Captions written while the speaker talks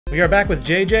We are back with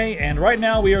JJ, and right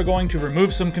now we are going to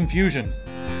remove some confusion.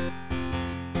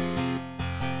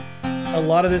 A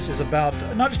lot of this is about,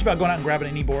 not just about going out and grabbing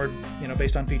any board, you know,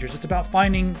 based on features. It's about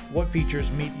finding what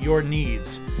features meet your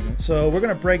needs. So we're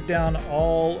going to break down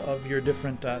all of your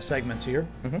different segments here,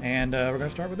 and we're going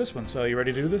to start with this one. So you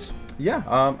ready to do this? Yeah,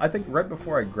 I think right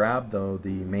before I grab, though, the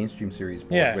mainstream series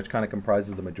board, which kind of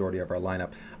comprises the majority of our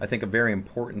lineup, I think a very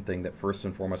important thing that first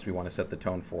and foremost we want to set the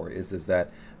tone for is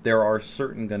that there are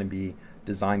certain going to be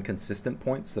design consistent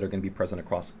points that are going to be present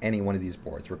across any one of these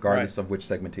boards, regardless of which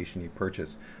segmentation you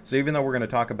purchase. So even though we're going to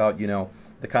talk about, you know,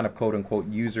 the kind of quote-unquote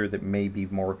user that may be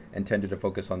more intended to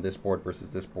focus on this board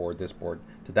versus this board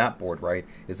to that board, right,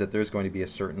 is that there's going to be a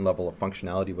certain level of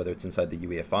functionality, whether it's inside the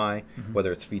Uefi,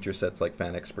 whether it's feature sets like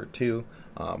Fan Expert 2,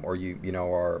 or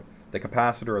or the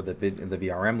capacitor or the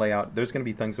VRM layout. There's going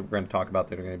to be things that we're going to talk about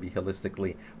that are going to be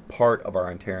holistically part of our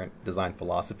entire design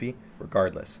philosophy,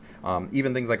 regardless.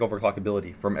 Even things like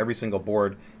overclockability. From every single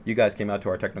board, you guys came out to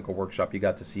our technical workshop, you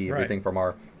got to see everything from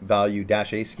our value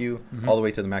 -A SKU all the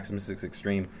way to the Maximus 6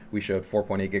 Extreme. We showed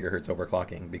 4.8 gigahertz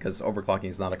overclocking, because overclocking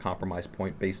is not a compromise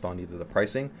point based on either the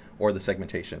pricing or the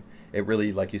segmentation. It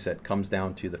really, like you said, comes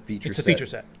down to the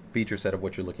feature set of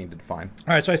what you're looking to define.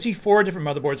 All right, so I see 4 different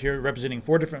motherboards here representing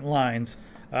 4 different lines.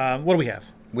 What do we have?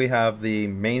 We have the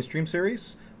mainstream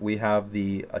series, we have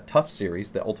the TUF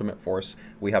series, the Ultimate Force,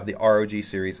 we have the ROG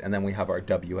series, and then we have our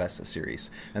WS series.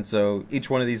 And so each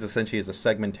one of these essentially is a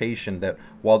segmentation that,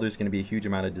 while there's going to be a huge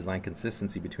amount of design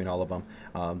consistency between all of them,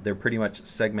 they're pretty much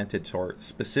segmented toward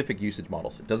specific usage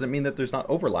models. It doesn't mean that there's not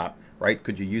overlap, right?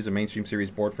 Could you use a mainstream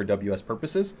series board for WS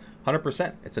purposes?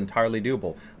 100%. It's entirely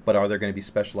doable. But are there going to be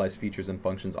specialized features and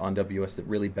functions on WS that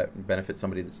really benefit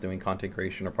somebody that's doing content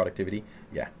creation or productivity?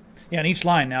 Yeah. Yeah, in each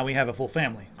line now we have a full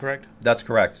family, correct? That's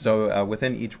correct. So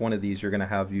within each one of these, you're going to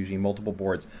have usually multiple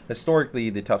boards. Historically,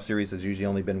 the TUF series has usually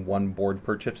only been 1 board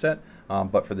per chipset,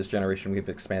 but for this generation, we've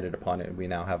expanded upon it, and we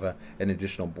now have an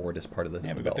additional board as part of the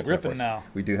we've got the Griffin now.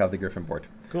 We do have the Griffin board.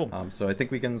 Cool. So I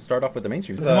think we can start off with the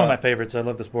mainstream. This is one of my favorites. I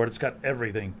love this board. It's got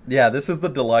everything. Yeah, this is the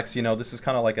deluxe. You know, this is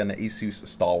kind of like an ASUS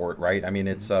stalwart, right? I mean,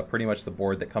 it's pretty much the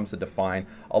board that comes to define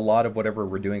a lot of whatever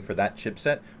we're doing for that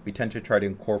chipset. We tend to try to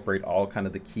incorporate all kind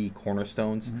of the key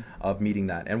cornerstones of meeting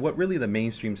that. And what really the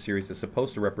mainstream series is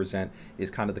supposed to represent is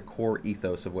kind of the core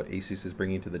ethos of what ASUS is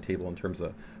bringing to the table in terms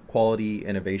of quality,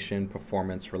 innovation,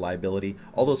 performance, reliability.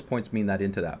 All those points mean that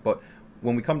into that. But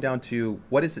when we come down to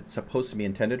what is it supposed to be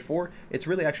intended for, it's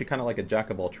really actually kind of like a jack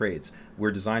of all trades.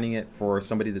 We're designing it for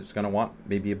somebody that's going to want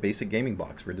maybe a basic gaming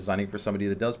box. We're designing for somebody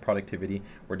that does productivity.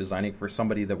 We're designing for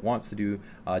somebody that wants to do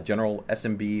general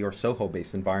SMB or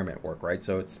Soho-based environment work, right?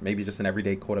 So it's maybe just an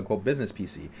everyday quote-unquote business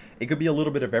PC. It could be a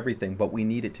little bit of everything, but we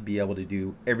need it to be able to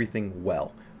do everything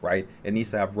well, right? It needs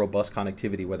to have robust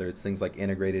connectivity, whether it's things like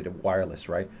integrated wireless,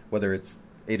 right? Whether it's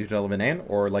 802.11n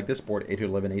or like this board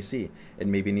 802.11ac. It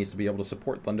maybe needs to be able to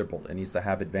support Thunderbolt. It needs to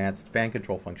have advanced fan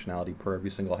control functionality per every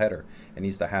single header. It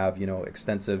needs to have, you know,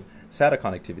 extensive SATA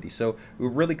connectivity. So it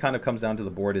really kind of comes down to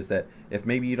the board is that if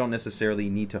maybe you don't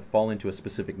necessarily need to fall into a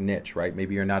specific niche, right?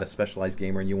 Maybe you're not a specialized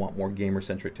gamer and you want more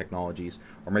gamer-centric technologies,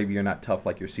 or maybe you're not tough,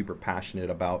 like you're super passionate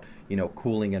about, you know,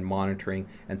 cooling and monitoring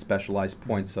and specialized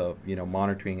points of, you know,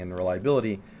 monitoring and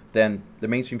reliability, then the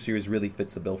mainstream series really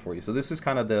fits the bill for you. So this is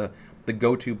kind of the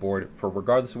go-to board for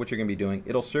regardless of what you're going to be doing.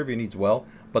 It'll serve your needs well,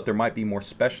 but there might be more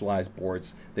specialized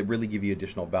boards that really give you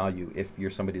additional value if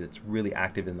you're somebody that's really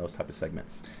active in those type of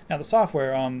segments. Now the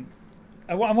software,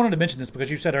 I wanted to mention this because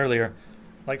you said earlier,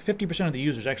 like 50% of the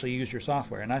users actually use your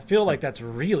software, and I feel like that's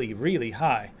really, really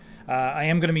high. I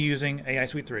am going to be using AI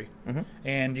Suite 3,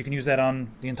 and you can use that on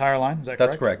the entire line. Is that correct?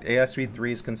 That's correct. AI Suite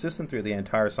 3 is consistent through the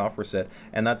entire software set,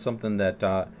 and that's something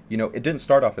that, you know, it didn't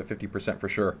start off at 50% for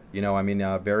sure. You know, I mean,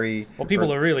 very... Well,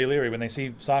 people are really leery when they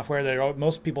see software.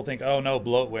 Most people think, oh, no,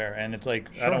 bloatware, and it's like,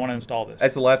 I don't want to install this.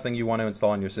 That's the last thing you want to install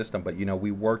on your system, but, you know,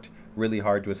 we worked really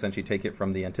hard to essentially take it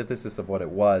from the antithesis of what it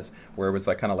was, where it was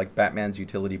like kind of like Batman's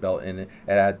utility belt, and it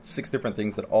had 6 different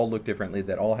things that all looked differently,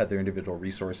 that all had their individual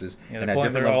resources, and had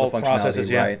different levels of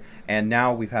functionality, right? And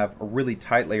now we have a really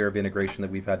tight layer of integration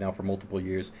that we've had now for multiple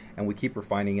years, and we keep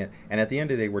refining it. And at the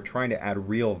end of the day, we're trying to add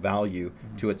real value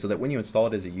to it, so that when you install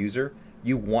it as a user,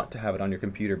 you want to have it on your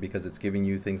computer because it's giving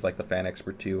you things like the Fan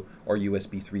Expert 2 or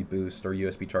USB 3 boost or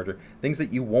USB charger, things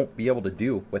that you won't be able to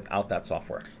do without that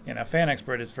software. Yeah, now Fan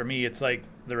Expert is, for me, it's like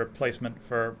the replacement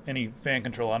for any fan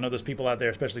control. I know there's people out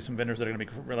there, especially some vendors, that are going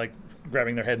to be like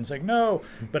grabbing their head and saying no,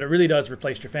 but it really does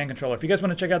replace your fan controller. If you guys want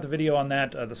to check out the video on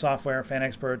that, the software, Fan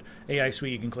Expert, AI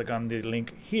Suite, you can click on the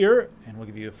link here, and we'll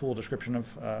give you a full description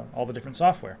of all the different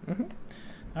software.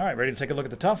 All right, ready to take a look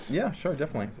at the TUF? Yeah, sure,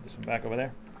 definitely. Put this one back over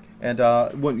there. And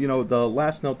the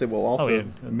last note that we'll also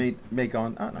make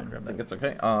on, I think it's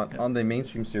okay, on the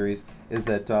mainstream series is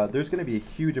that there's going to be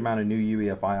a huge amount of new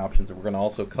UEFI options that we're going to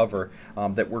also cover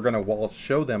that we're going to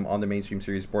show them on the mainstream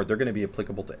series board. They're going to be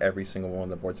applicable to every single one of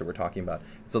the boards that we're talking about.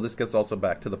 So this gets also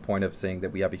back to the point of saying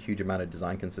that we have a huge amount of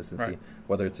design consistency,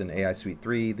 whether it's in AI Suite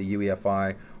 3, the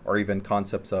UEFI, or even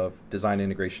concepts of design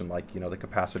integration like, the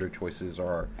capacitor choices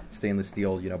or stainless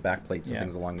steel, backplates and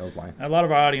things along those lines. A lot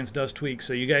of our audience does tweak,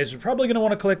 so you guys are probably going to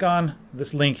want to click on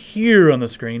this link here on the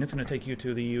screen. It's going to take you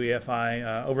to the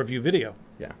UEFI overview video.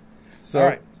 Yeah. So, all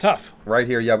right, TUF. Right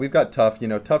here, yeah, we've got TUF.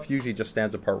 TUF usually just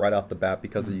stands apart right off the bat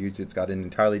because it's got an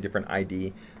entirely different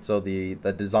ID. So the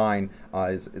design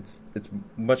it's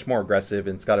much more aggressive,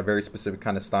 and it's got a very specific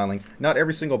kind of styling. Not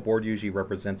every single board usually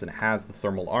represents and has the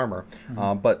thermal armor,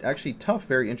 but actually TUF,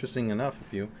 very interesting enough,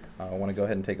 if you want to go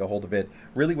ahead and take a hold of it,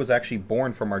 really was actually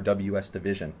born from our WS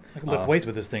division. I can lift weights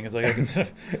with this thing. It's like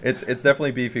it's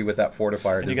definitely beefy with that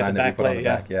fortifier design that we put on the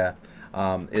back. Yeah.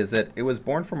 Is that it was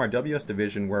born from our WS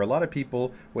division, where a lot of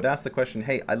people would ask the question,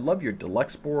 hey, I love your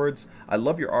deluxe boards, I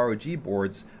love your ROG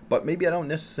boards, but maybe I don't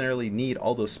necessarily need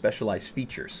all those specialized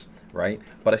features, right?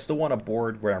 But I still want a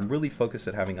board where I'm really focused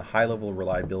at having a high level of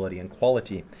reliability and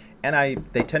quality. And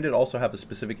they tended to also have a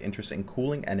specific interest in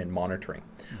cooling and in monitoring.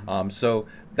 So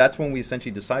that's when we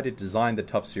essentially decided to design the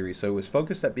TUF series. So it was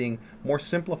focused at being more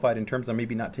simplified in terms of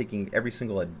maybe not taking every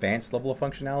single advanced level of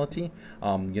functionality,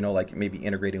 like maybe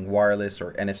integrating wireless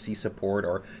or NFC support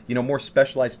or, more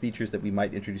specialized features that we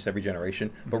might introduce every generation,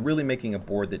 but really making a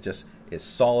board that just is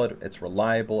solid, it's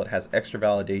reliable, it has extra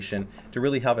validation to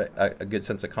really have a good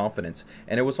sense of confidence.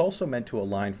 And it was also meant to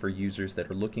align for users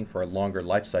that are looking for a longer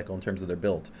life cycle in terms of their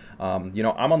build.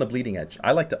 I'm on the bleeding edge.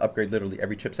 I like to upgrade literally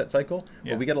every chipset cycle,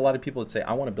 but we get a lot of people that say,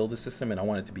 I want to build a system and I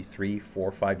want it to be 3,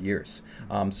 4, 5 years.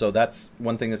 So that's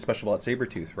one thing that's special about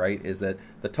Sabertooth, right? Is that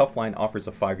the TUF line offers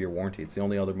a 5-year warranty. It's the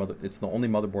only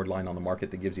motherboard line on the market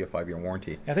that gives you a 5-year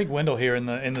warranty. I think Wendell here in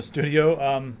the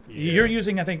studio, you're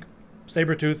using, I think,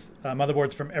 Sabertooth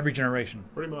motherboards from every generation.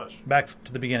 Pretty much. Back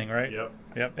to the beginning, right? Yep.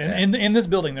 Yep. And in this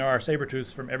building, there are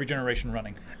Sabertooths from every generation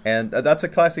running. And that's a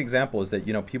classic example, is that,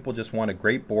 people just want a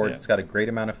great board. It's got a great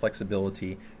amount of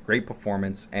flexibility, great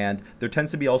performance, and there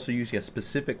tends to be also usually a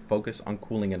specific focus on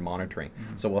cooling and monitoring.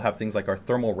 So we'll have things like our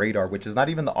thermal radar, which is not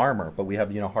even the armor, but we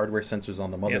have, hardware sensors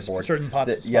on the motherboard. Yes, certain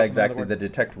spots exactly, that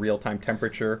detect real-time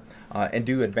temperature and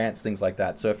do advanced things like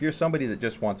that. So if you're somebody that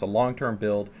just wants a long-term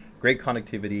build, great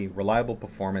connectivity, reliable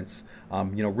performance,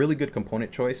 really good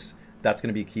component choice, that's going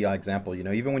to be a key example.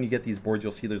 Even when you get these boards,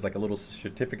 you'll see there's like a little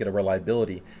certificate of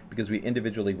reliability because we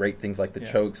individually rate things like the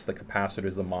chokes, the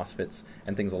capacitors, the MOSFETs,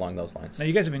 and things along those lines. Now,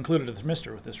 you guys have included a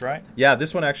thermistor with this, right? Yeah,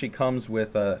 this one actually comes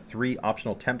with 3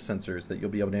 optional temp sensors that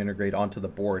you'll be able to integrate onto the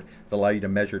board that allow you to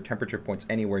measure temperature points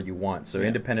anywhere you want. So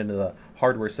independent of the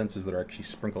hardware sensors that are actually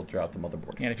sprinkled throughout the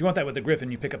motherboard. And if you want that with the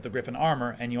Griffin, you pick up the Griffin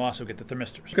armor, and you also get the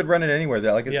thermistors. You could run it anywhere.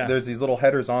 There's these little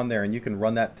headers on there, and you can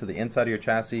run that to the inside of your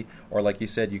chassis, or like you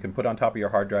said, you can put on top of your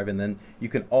hard drive, and then you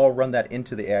can all run that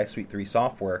into the AI Suite 3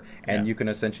 software, and you can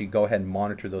essentially go ahead and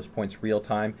monitor those points real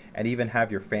time, and even have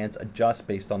your fans adjust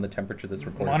based on the temperature that's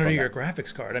recorded. Monitor your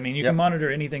graphics card. I mean, you can monitor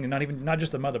anything, and not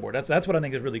just the motherboard. That's what I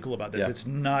think is really cool about this. It's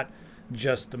not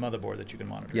just the motherboard that you can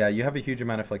monitor. Yeah, you have a huge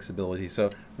amount of flexibility. So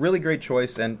really great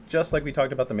choice. And just like we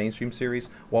talked about the mainstream series,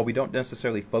 while we don't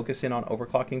necessarily focus in on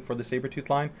overclocking for the Sabertooth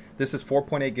line, this is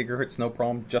 4.8 gigahertz, no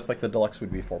problem, just like the Deluxe would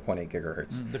be 4.8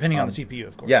 gigahertz. Depending on the CPU,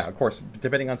 of course. Yeah, of course,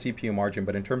 depending on CPU margin.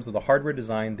 But in terms of the hardware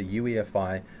design, the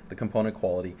UEFI, the component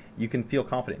quality, you can feel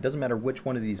confident. It doesn't matter which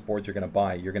one of these boards you're going to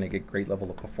buy, you're going to get great level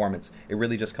of performance. It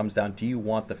really just comes down, do you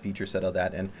want the feature set of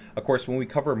that? And of course, when we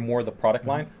cover more of the product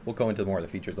line, we'll go into more of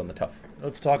the features on the TUF.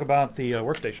 Let's talk about the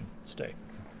Workstation. Stay.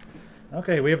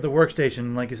 Okay, we have the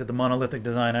Workstation. Like you said, the monolithic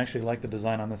design. I actually like the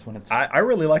design on this one. I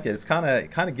really like it. It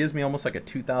kind of gives me almost like a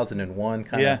 2001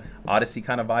 kind of Odyssey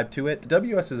kind of vibe to it.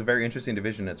 WS is a very interesting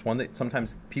division. It's one that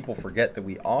sometimes people forget that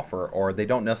we offer, or they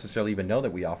don't necessarily even know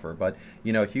that we offer. But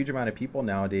a huge amount of people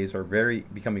nowadays are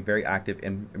becoming very active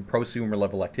in prosumer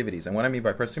level activities. And what I mean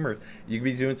by prosumer, you could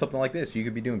be doing something like this. You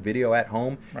could be doing video at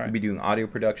home. You could be doing audio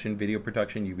production, video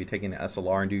production. You could be taking an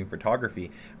SLR and doing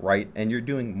photography, right? And you're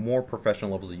doing more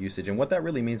professional levels of usage. And what that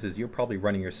really means is you're probably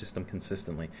running your system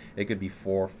consistently. It could be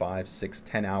 4, 5, 6,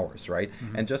 10 hours, right?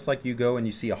 And just like you go and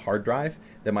you see a hard drive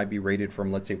that might be rated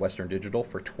from, let's say, Western Digital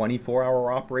for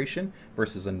 24-hour operation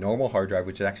versus a normal hard drive,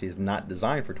 which actually is not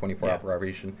designed for 24-hour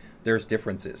operation, there's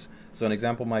differences. So an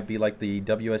example might be like the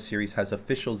WS series has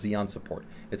official Xeon support.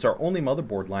 It's our only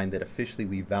motherboard line that officially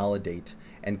we validate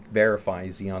and verify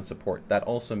Xeon support. That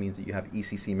also means that you have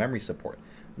ECC memory support.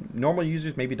 normal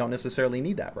users maybe don't necessarily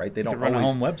need that, right? They don't run always a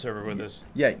home web server with this.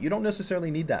 Yeah, you don't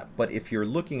necessarily need that. But if you're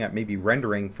looking at maybe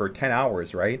rendering for 10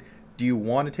 hours, right? Do you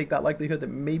want to take that likelihood that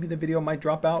maybe the video might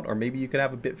drop out, or maybe you could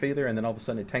have a bit failure and then all of a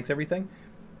sudden it tanks everything?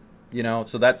 You know,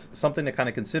 so that's something to kind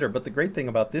of consider. But the great thing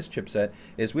about this chipset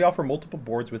is we offer multiple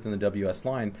boards within the WS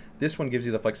line. This one gives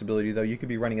you the flexibility, though. You could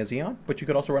be running a Xeon, but you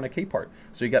could also run a K-part.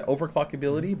 So you got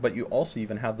overclockability, but you also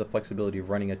even have the flexibility of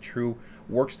running a true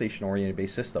workstation-oriented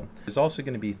based system. There's also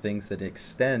going to be things that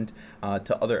extend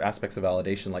to other aspects of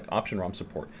validation, like option ROM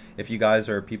support. If you guys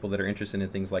are people that are interested in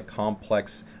things like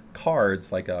complex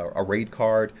cards, like a RAID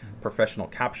card, professional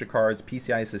capture cards,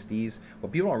 PCI SSDs,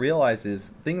 what people don't realize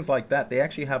is things like that, they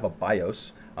actually have a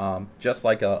BIOS, just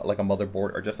like a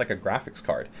motherboard or just like a graphics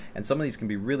card. And some of these can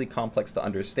be really complex to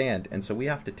understand. And so we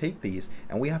have to take these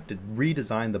and we have to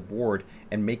redesign the board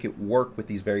and make it work with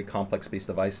these very complex based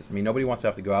devices. I mean, nobody wants to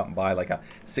have to go out and buy like a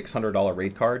 $600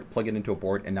 RAID card, plug it into a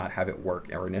board and not have it work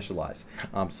or initialize.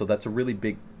 So that's a really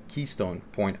big keystone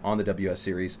point on the WS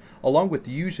series. Along with,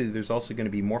 usually there's also going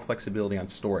to be more flexibility on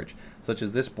storage, such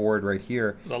as this board right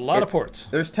here. There's a lot of ports.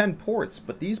 There's 10 ports,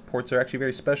 but these ports are actually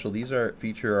very special. These are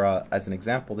feature, as an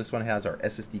example, this one has our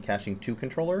SSD Caching 2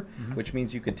 controller, which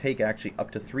means you could take actually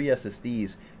up to 3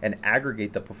 SSDs and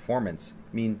aggregate the performance,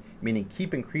 meaning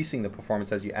keep increasing the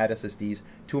performance as you add SSDs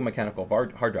to a mechanical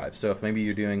hard drive. So if maybe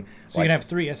you're doing, so you can have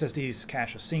 3 SSDs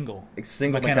cache a single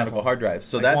mechanical hard drive.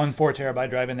 So like that's one 4 terabyte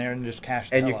drive in there and just cache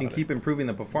the and you hell can out of keep it. improving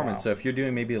the performance. Wow. So if you're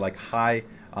doing maybe like high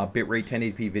bitrate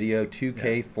 1080p video,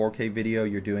 2K, 4K video,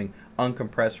 you're doing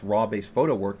uncompressed raw-based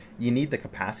photo work, you need the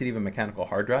capacity of a mechanical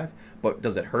hard drive. But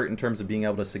does it hurt in terms of being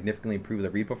able to significantly improve the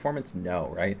read performance? No,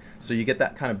 right? So you get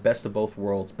that kind of best of both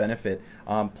worlds benefit.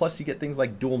 Plus you get things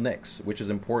like dual NICs, which is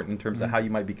important in terms of how you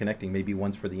might be connecting. Maybe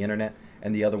one's for the internet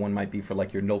and the other one might be for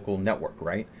like your local network,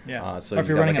 right? Yeah. So or if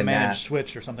you're running like a managed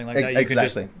switch or something like that, you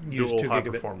exactly. can just use dual 2 high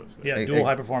gigabit. performance. Yes, dual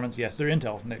high performance. Yes, they're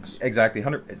Intel NICs. Exactly.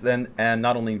 And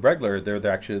not only regular, they're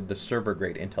actually the server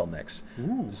grade Intel NICs.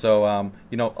 Ooh. So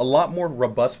you know, a lot more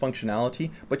robust functionality,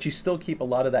 but you still keep a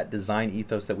lot of that design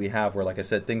ethos that we have, where, like I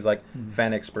said, things like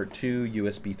Fan Expert 2,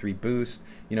 USB 3 Boost,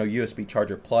 you know, USB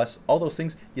Charger Plus, all those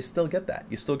things, you still get that.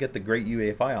 You still get the great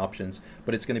UEFI options,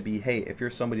 but it's going to be, hey, if you're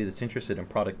somebody that's interested in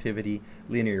productivity,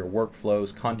 linear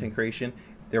workflows, content creation,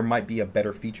 there might be a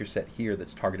better feature set here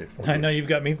that's targeted for you. I know you've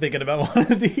got me thinking about one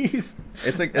of these.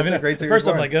 It's a great series. At first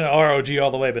I'm like ROG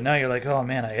all the way, but now you're like, oh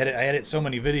man, I edit so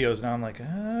many videos. Now I'm like,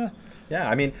 Yeah,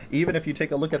 I mean, even if you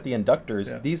take a look at the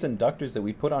inductors, these inductors that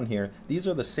we put on here, these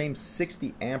are the same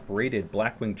 60 amp rated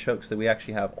Blackwing chokes that we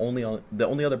actually have. The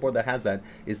only other board that has that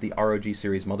is the ROG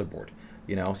series motherboard.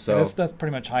 You know, so that's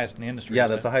pretty much highest in the industry. Yeah,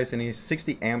 that's the highest in the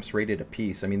 60 amps rated a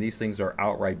piece. I mean, these things are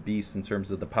outright beasts in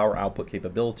terms of the power output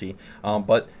capability.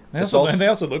 But they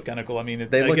also look kind of cool. I mean,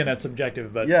 again, that's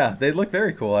subjective, but yeah, they look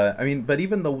very cool. I mean, but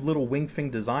even the little wing fin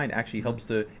design actually helps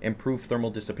to improve thermal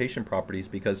dissipation properties,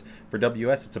 because for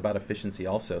WS it's about efficiency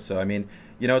also. So I mean,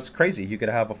 you know, it's crazy. You could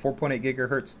have a 4.8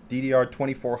 gigahertz DDR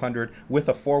 2400 with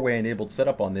a 4-way enabled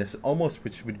setup on this, almost,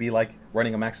 which would be like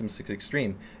running a Maximum 6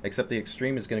 Extreme, except the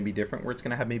Extreme is going to be different, where it's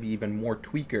going to have maybe even more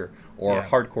tweaker or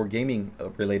hardcore gaming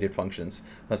related functions.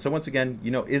 So once again, you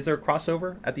know, is there a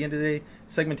crossover? At the end of the day,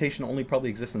 segmentation only probably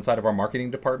exists inside of our marketing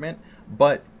department,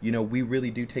 but you know, we really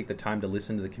do take the time to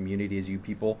listen to the community as you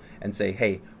people and say,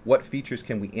 hey, what features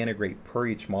can we integrate per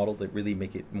each model that really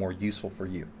make it more useful for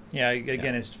you? Yeah,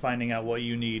 again, it's finding out what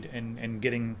you need and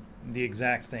getting the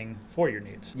exact thing for your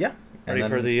needs. Yeah. Ready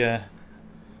for the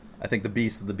I think the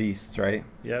beast of the beasts, right?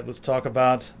 Yeah, let's talk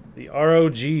about the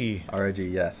ROG. ROG,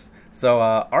 yes. So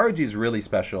ROG is really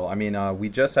special. I mean, we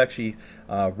just actually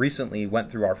recently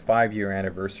went through our 5-year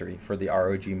anniversary for the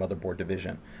ROG motherboard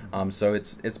division. So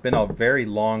it's been a very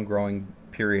long growing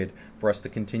period for us to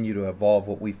continue to evolve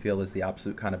what we feel is the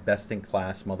absolute kind of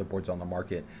best-in-class motherboards on the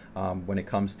market when it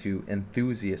comes to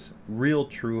enthusiasts, real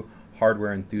true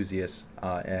hardware enthusiasts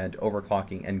and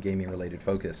overclocking and gaming related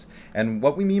focus. And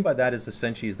what we mean by that is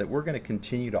essentially is that we're going to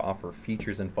continue to offer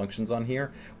features and functions on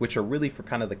here which are really for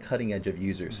kind of the cutting edge of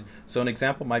users. So an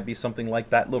example might be something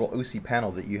like that little OC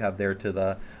panel that you have there to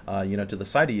the to the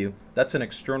side of you. That's an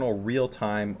external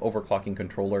real-time overclocking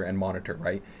controller and monitor,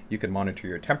 right? You can monitor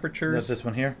your temperatures. That's this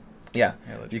one here? Yeah,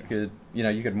 you could,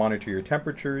 you could monitor your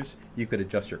temperatures, you could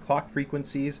adjust your clock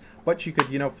frequencies, but you could,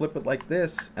 flip it like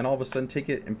this, and all of a sudden take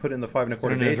it and put it in the 5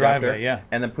 1/4 day adapter,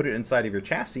 and then put it inside of your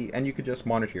chassis, and you could just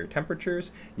monitor your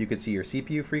temperatures. You could see your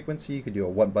CPU frequency. You could do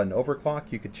a 1-button overclock.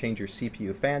 You could change your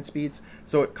CPU fan speeds.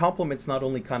 So it complements not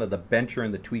only kind of the bencher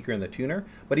and the tweaker and the tuner,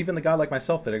 but even the guy like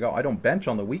myself that I don't bench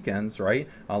on the weekends, right?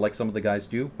 Like some of the guys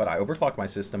do, but I overclock my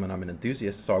system, and I'm an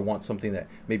enthusiast, so I want something that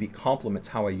maybe complements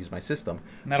how I use my system.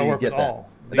 And that'll work with all.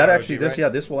 That actually,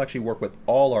 this will actually work with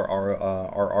all our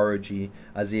ROG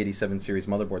Z87 series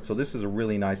motherboards. So this is a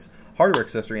really nice hardware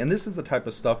accessory, and this is the type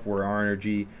of stuff where our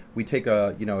ROG, we take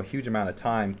a huge amount of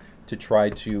time to try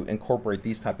to incorporate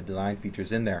these type of design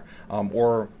features in there.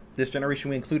 Or this generation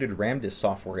we included RAM disk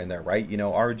software in there, right?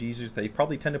 ROG users, they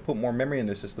probably tend to put more memory in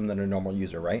their system than a normal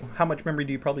user, right? How much memory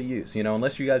do you probably use?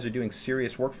 Unless you guys are doing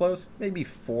serious workflows, maybe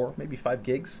 4, maybe 5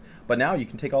 gigs. But now you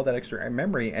can take all that extra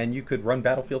memory and you could run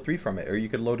Battlefield 3 from it, or you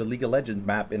could load a League of Legends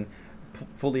map and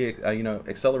fully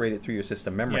accelerate it through your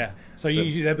system memory. Yeah, so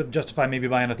that would justify maybe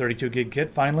buying a 32 gig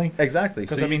kit finally. Exactly.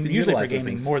 Because usually for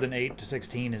gaming, more than 8 to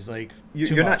 16 is like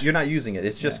you're not using it.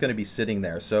 It's just going to be sitting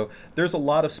there. So there's a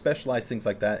lot of specialized things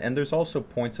like that, and there's also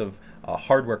points of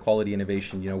hardware quality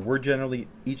innovation. We're generally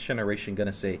each generation going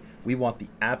to say we want the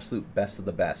absolute best of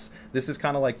the best. This is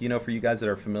kind of like for you guys that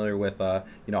are familiar with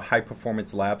high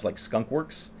performance labs like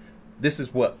Skunkworks. This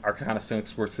is what our kind of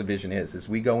Skunkworks division is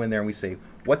we go in there and we say,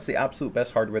 what's the absolute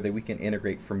best hardware that we can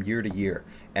integrate from year to year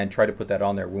and try to put that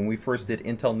on there. When we first did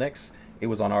Intel NICs, it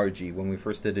was on ROG. When we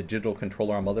first did a digital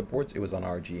controller on motherboards, it was on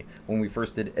ROG. When we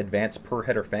first did advanced per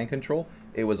header fan control,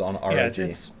 it was on ROG. Yeah,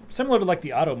 it's similar to like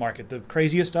the auto market. The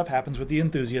craziest stuff happens with the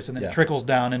enthusiasts, and then it trickles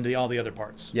down into all the other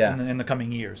parts in the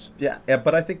coming years. Yeah,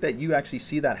 but I think that you actually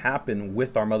see that happen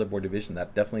with our motherboard division.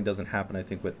 That definitely doesn't happen, I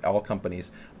think, with all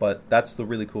companies. But that's the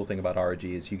really cool thing about ROG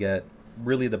is you get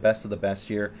really the best of the best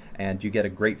here, and you get a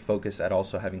great focus at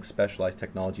also having specialized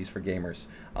technologies for gamers,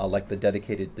 like the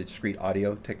dedicated discrete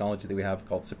audio technology that we have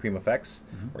called Supreme Effects,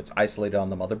 where it's isolated on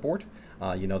the motherboard.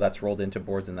 That's rolled into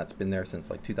boards, and that's been there since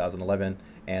like 2011,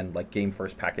 and like game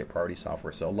first packet priority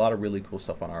software. So a lot of really cool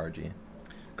stuff on ROG.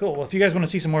 Cool. Well, if you guys want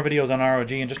to see some more videos on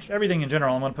ROG and just everything in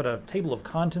general, I'm going to put a table of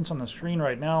contents on the screen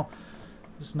right now.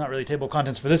 This is not really table of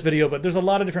contents for this video, but there's a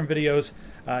lot of different videos.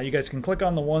 You guys can click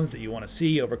on the ones that you want to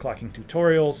see, overclocking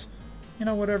tutorials,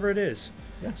 whatever it is.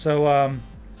 Yeah. So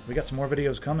we got some more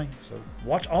videos coming, so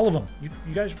watch all of them.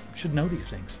 You guys should know these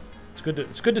things.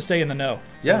 It's good to stay in the know.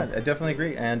 Yeah, I definitely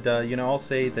agree. And I'll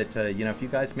say that if you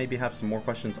guys maybe have some more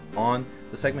questions on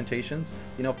the segmentations,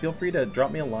 feel free to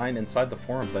drop me a line inside the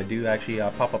forums. I do actually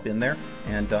pop up in there,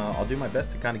 and I'll do my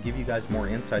best to kind of give you guys more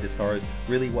insight as far as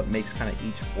really what makes kind of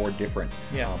each board different.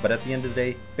 Yeah. But at the end of the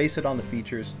day, base it on the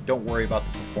features. Don't worry about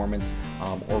the performance,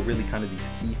 or really kind of these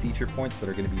key feature points that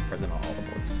are going to be present on all the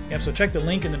boards. Yeah. So check the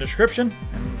link in the description,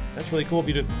 and that's really cool if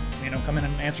you to come in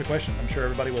and answer questions. I'm sure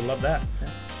everybody will love that. Yeah.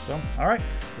 So, all right,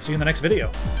 we'll see you in the next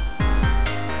video.